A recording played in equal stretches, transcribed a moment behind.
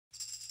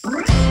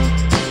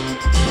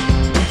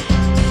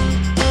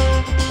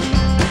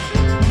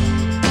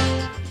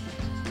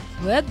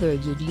Whether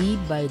you live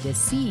by the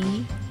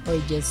sea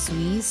or just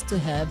wish to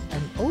have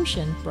an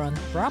oceanfront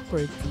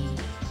property,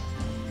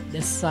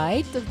 the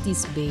sight of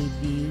this bay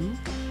view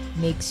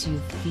makes you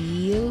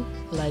feel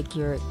like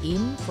you're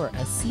in for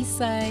a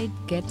seaside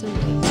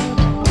getaway.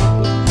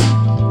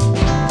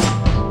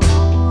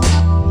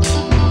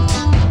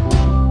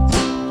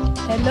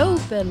 Hello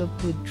fellow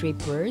food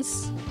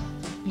trippers!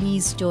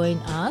 Please join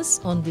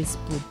us on this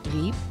food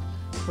trip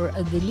for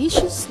a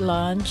delicious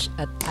lunch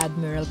at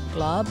Admiral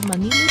Club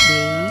Manila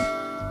Bay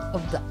of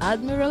the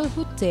Admiral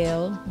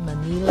Hotel,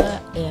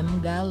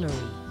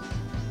 Manila-MGallery.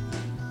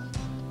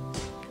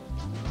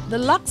 The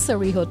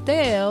luxury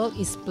hotel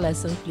is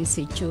pleasantly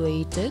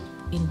situated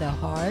in the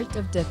heart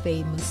of the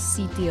famous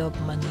city of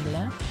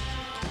Manila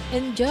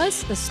and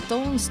just a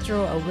stone's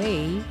throw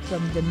away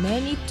from the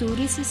many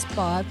tourist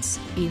spots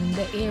in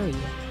the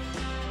area.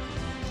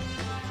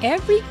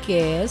 Every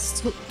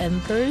guest who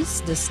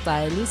enters the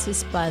stylish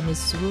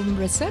Spanish room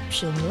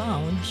reception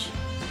lounge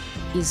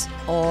is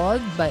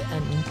awed by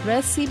an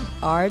impressive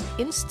art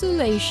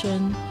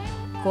installation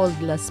called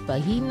Las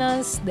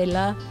Paginas de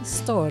la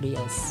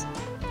Historias,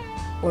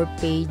 or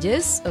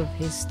pages of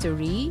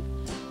history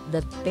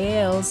that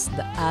tells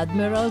the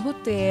Admiral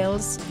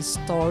Hotel's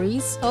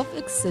stories of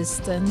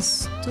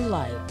existence to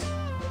life.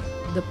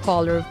 The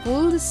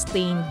colorful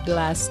stained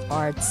glass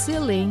art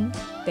ceiling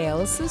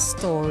tells a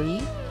story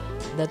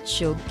that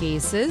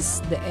showcases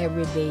the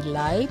everyday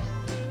life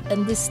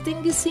and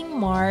distinguishing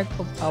mark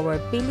of our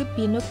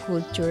Filipino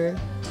culture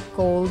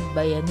called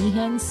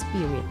Bayanihan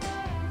Spirit,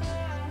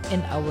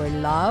 and our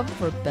love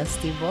for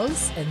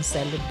festivals and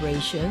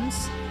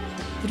celebrations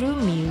through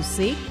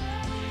music,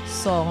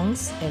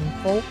 songs, and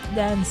folk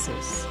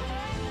dances.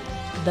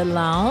 The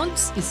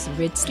lounge is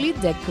richly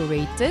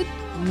decorated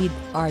with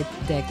Art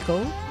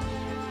Deco,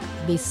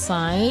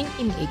 designed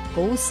in a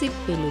cozy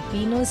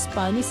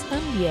Filipino-Spanish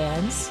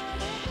ambience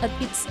at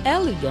its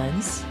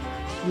elegance,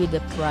 with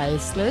a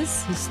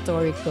priceless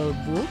historical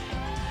book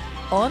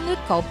on a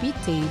coffee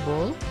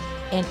table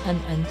and an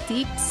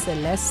antique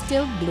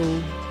celestial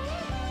globe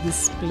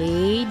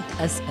displayed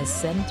as a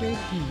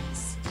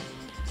centerpiece.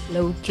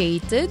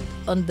 Located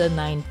on the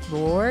 9th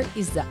floor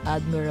is the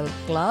Admiral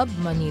Club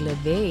Manila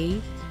Bay,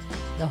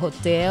 the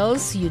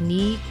hotel's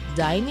unique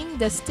dining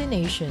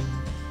destination,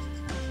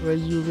 where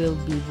you will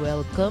be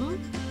welcomed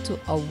to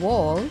a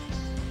wall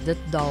that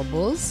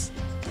doubles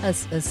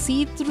as a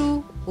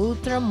see-through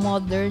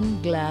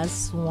ultra-modern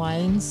glass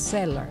wine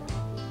cellar.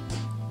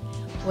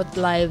 What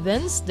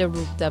livens the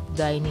rooftop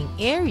dining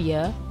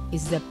area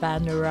is the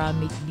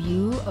panoramic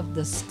view of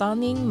the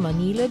stunning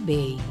Manila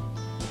Bay,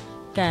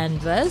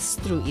 canvas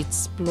through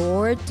its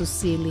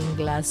floor-to-ceiling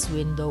glass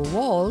window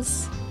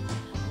walls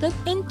that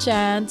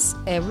enchants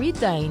every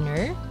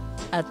diner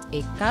at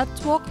a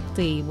catwalk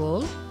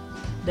table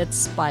that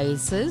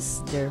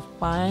spices their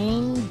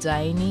fine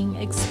dining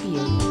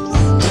experience.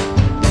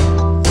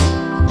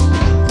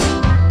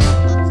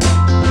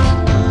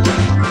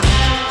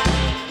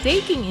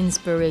 Taking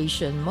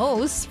inspiration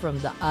most from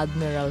the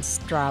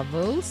Admiral's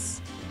travels,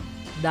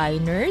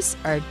 diners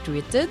are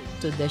treated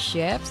to the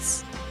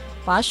chef's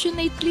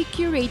passionately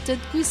curated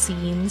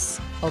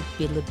cuisines of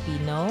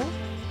Filipino,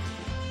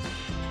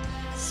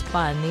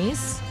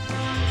 Spanish,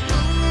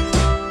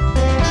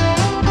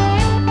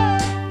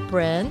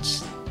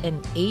 French, and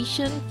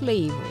Asian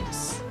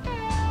flavors.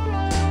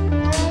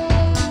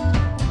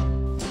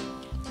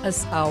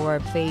 As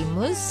our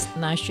famous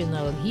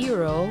national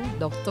hero,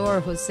 Dr.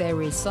 Jose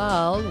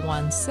Rizal,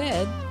 once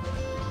said,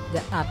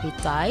 the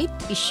appetite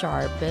is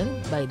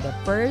sharpened by the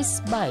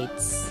first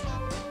bites.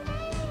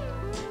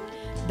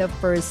 The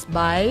first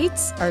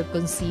bites are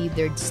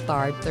considered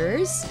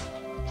starters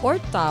or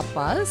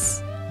tapas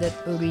that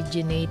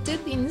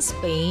originated in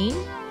Spain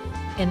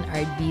and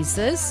are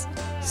dishes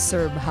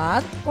served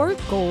hot or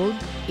cold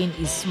in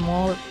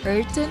small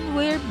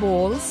earthenware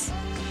bowls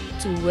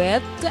to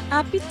whet the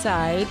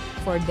appetite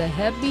for the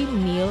heavy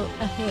meal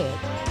ahead.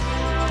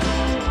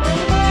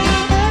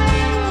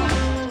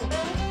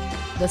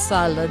 The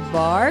salad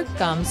bar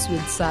comes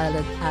with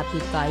salad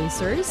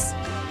appetizers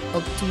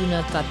of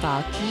tuna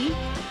tataki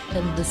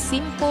and the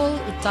simple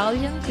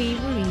Italian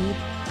favorite,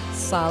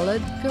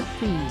 salad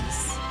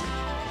caprese.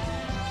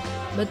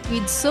 But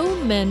with so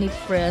many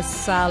fresh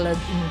salad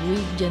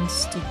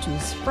ingredients to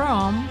choose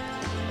from,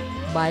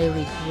 by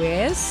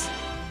request,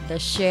 the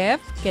chef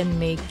can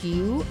make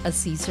you a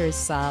Caesar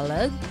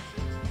salad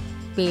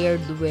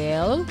paired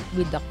well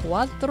with a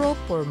quattro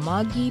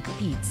formaggi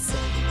pizza.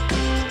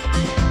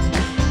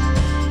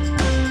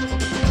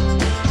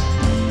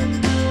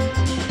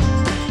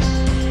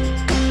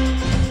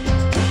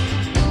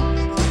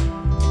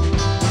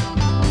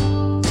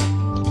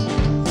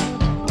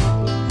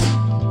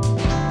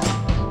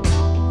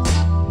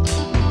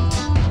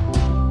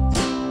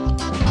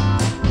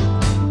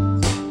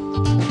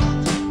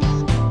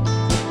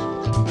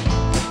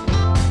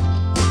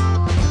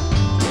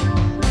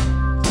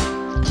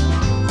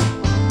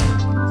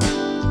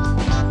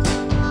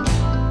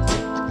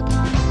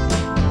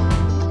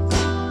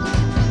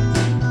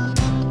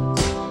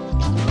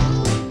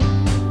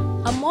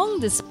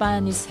 the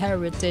Spanish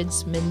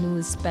heritage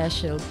menu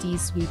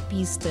specialties we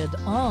feasted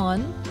on,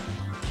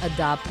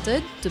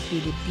 adapted to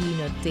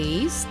Filipino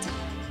taste,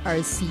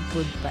 are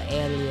seafood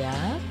paella,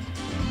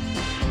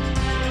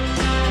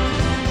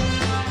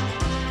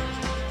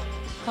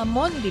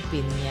 hamon de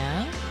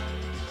piña,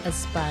 a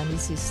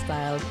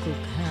Spanish-style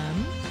cooked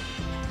ham,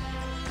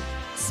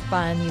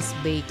 Spanish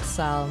baked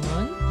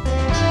salmon,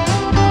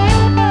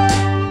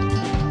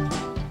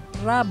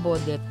 rabo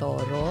de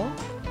toro,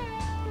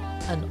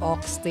 an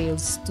oxtail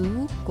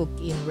stew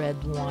cooked in red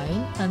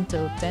wine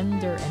until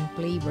tender and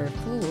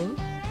flavorful,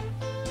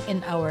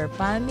 and our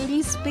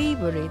family's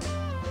favorite,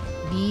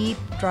 beef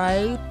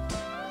tripe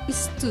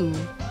stew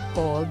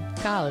called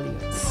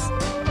callos.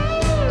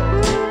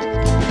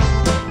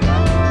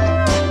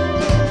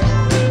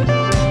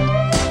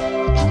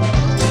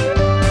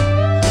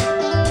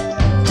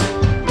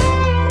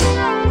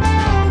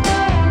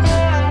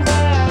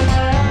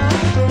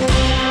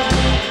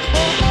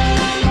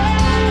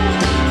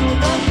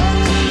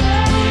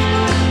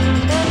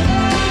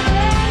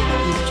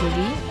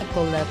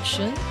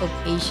 Of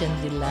Asian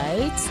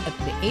delights at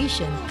the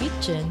Asian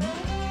kitchen,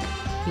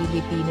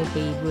 Filipino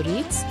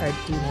favorites are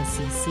tuna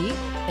sisig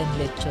and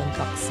lechon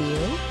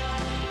paksiw,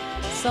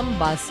 some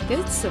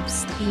baskets of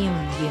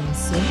steamed dim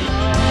sum,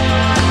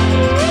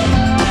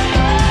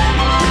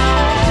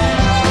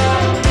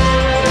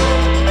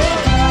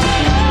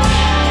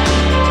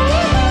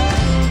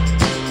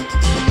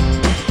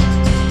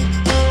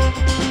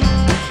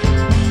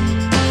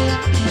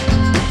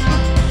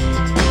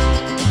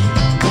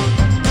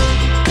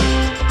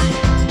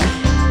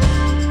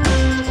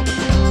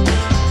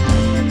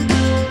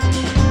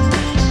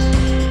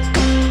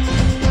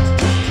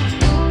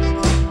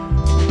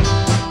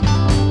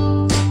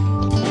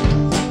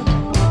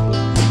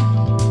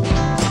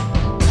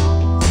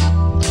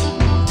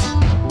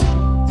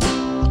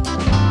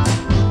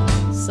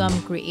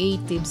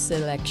 creative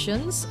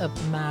selections of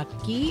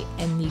maki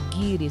and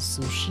nigiri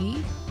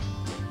sushi,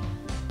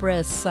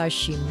 pressed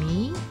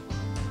sashimi,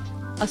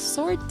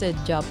 assorted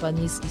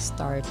Japanese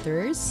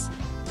starters,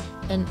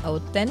 and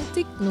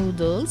authentic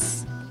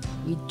noodles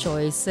with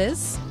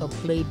choices of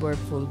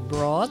flavorful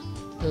broth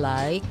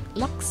like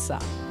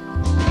laksa.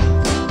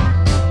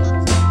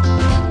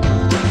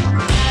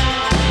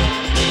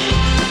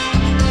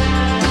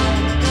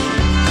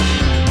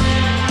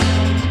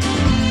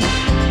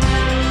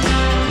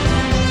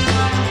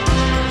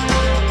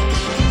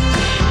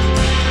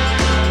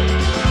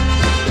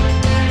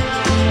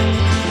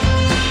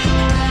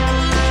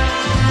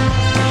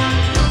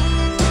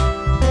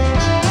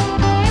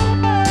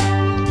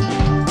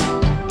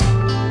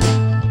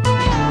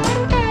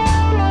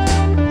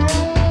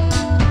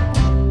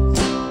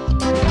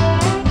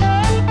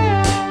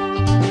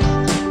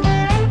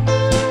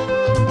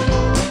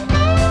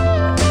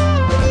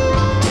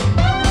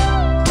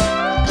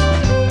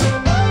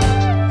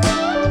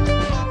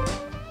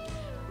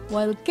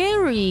 While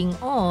carrying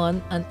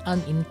on an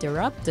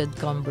uninterrupted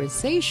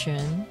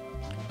conversation,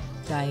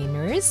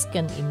 diners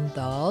can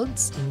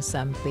indulge in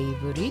some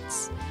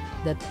favorites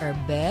that are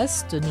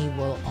best to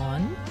nibble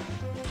on,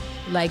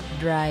 like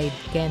dried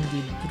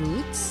candied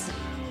fruits,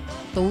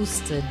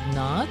 toasted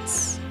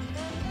nuts,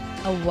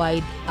 a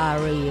wide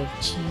array of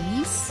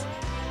cheese,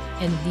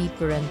 and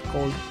different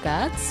cold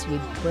cuts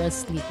with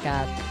freshly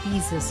cut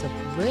pieces of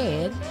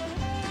bread,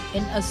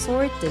 and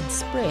assorted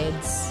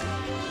spreads,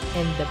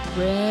 and the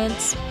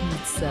French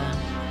pizza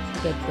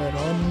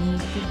pepperoni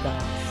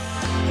fugasse.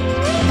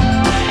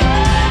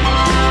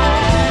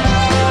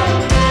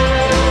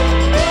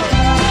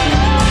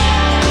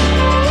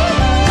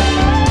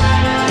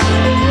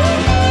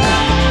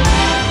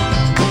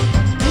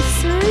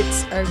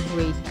 Desserts are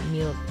great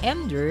meal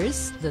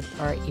enders that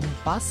are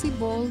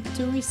impossible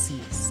to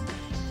resist.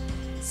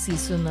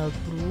 Seasonal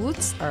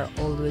fruits are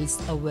always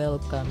a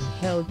welcome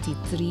healthy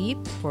treat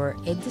for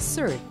a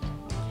dessert.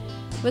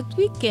 But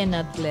we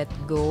cannot let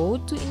go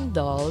to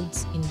indulge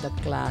in the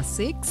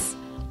classics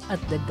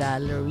at the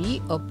Gallery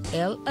of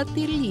El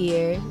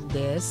Atelier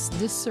des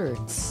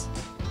Desserts.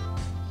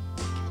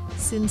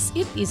 Since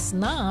it is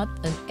not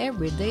an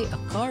everyday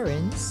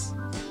occurrence,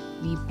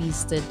 we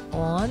feasted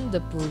on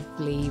the full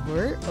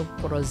flavor of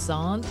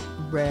croissant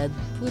bread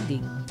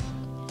pudding,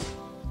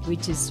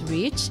 which is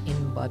rich in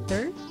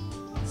butter,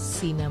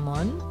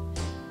 cinnamon,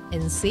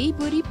 and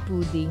savory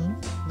pudding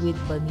with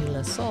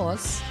vanilla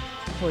sauce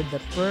for the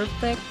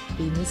perfect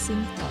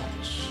finishing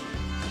touch.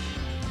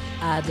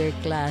 Other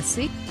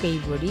classic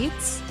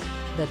favorites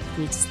that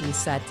richly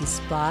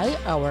satisfy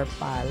our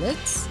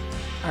palates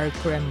are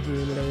creme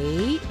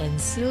brulee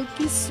and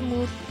silky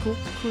smooth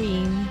cooked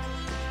cream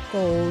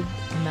called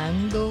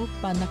mango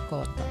panna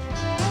cotta.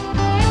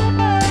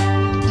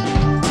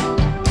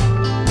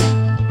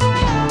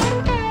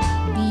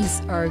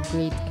 These are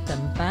great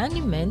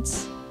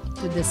accompaniments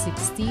to the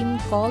 16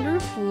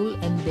 colorful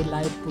and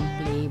delightful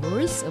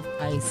flavors of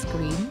ice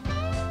cream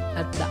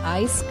at the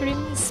ice cream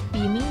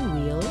spinning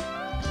wheel,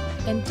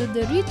 and to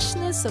the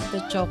richness of the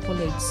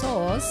chocolate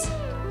sauce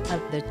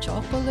at the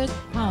chocolate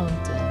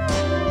fountain.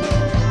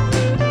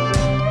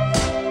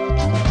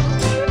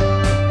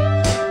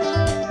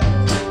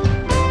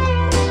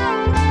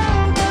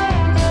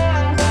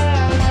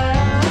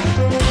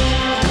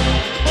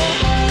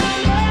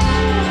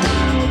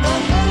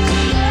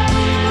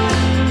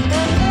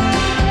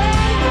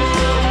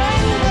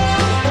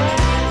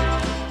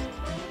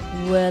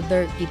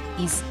 whether it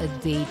is a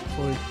date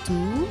for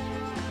two,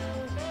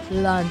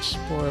 lunch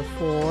for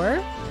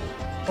four,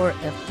 or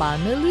a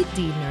family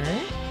dinner,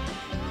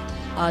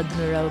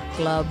 Admiral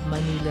Club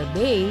Manila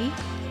Bay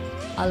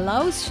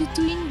allows you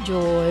to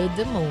enjoy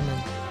the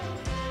moment.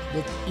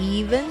 That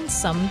even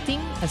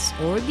something as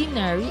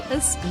ordinary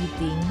as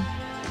eating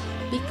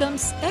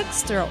becomes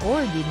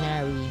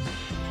extraordinary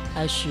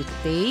as you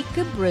take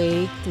a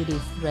break to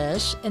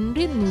refresh and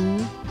renew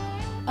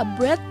a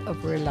breath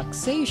of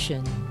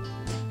relaxation,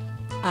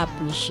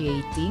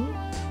 appreciating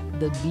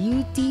the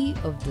beauty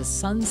of the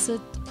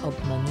sunset of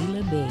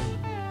Manila Bay.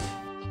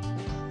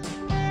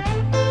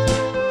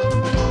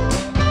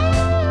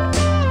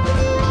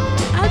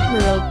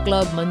 Admiral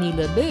Club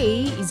Manila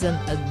Bay is an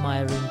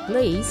admiring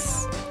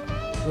place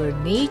where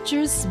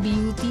nature's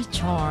beauty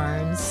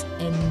charms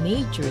and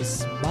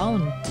nature's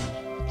bounty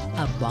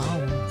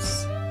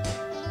abounds.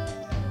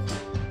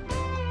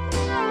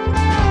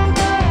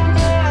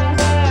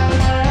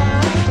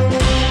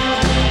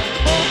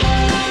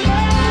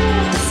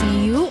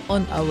 See you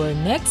on our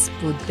next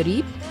food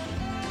trip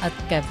at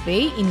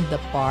Cafe in the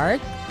Park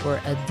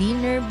for a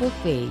dinner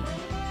buffet.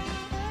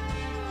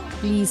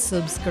 Please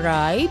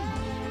subscribe,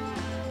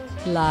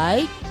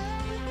 like,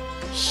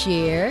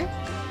 share,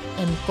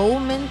 and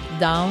comment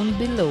down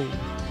below.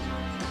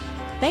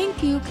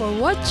 Thank you for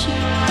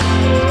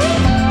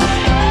watching.